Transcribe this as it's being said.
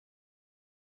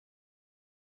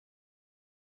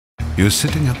You're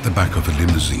sitting at the back of a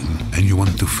limousine and you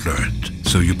want to flirt,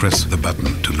 so you press the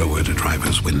button to lower the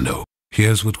driver's window.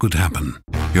 Here's what could happen.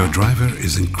 Your driver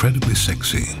is incredibly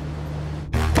sexy.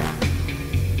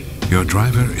 Your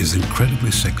driver is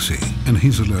incredibly sexy and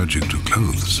he's allergic to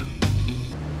clothes.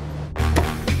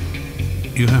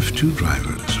 You have two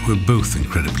drivers who are both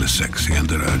incredibly sexy and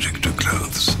allergic to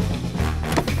clothes.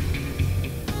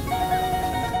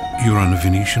 You're on a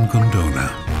Venetian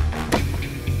gondola.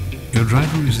 Your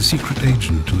driver is a secret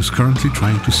agent who is currently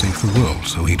trying to save the world,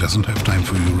 so he doesn't have time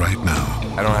for you right now.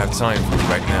 I don't have time for you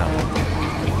right now.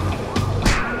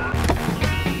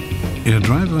 Your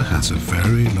driver has a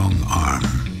very long arm.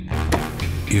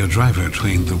 Your driver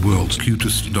trained the world's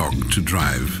cutest dog to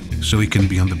drive, so he can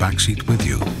be on the backseat with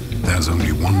you. There's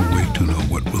only one way to know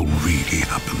what will really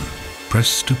happen.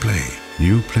 Press to play.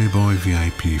 New Playboy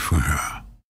VIP for her.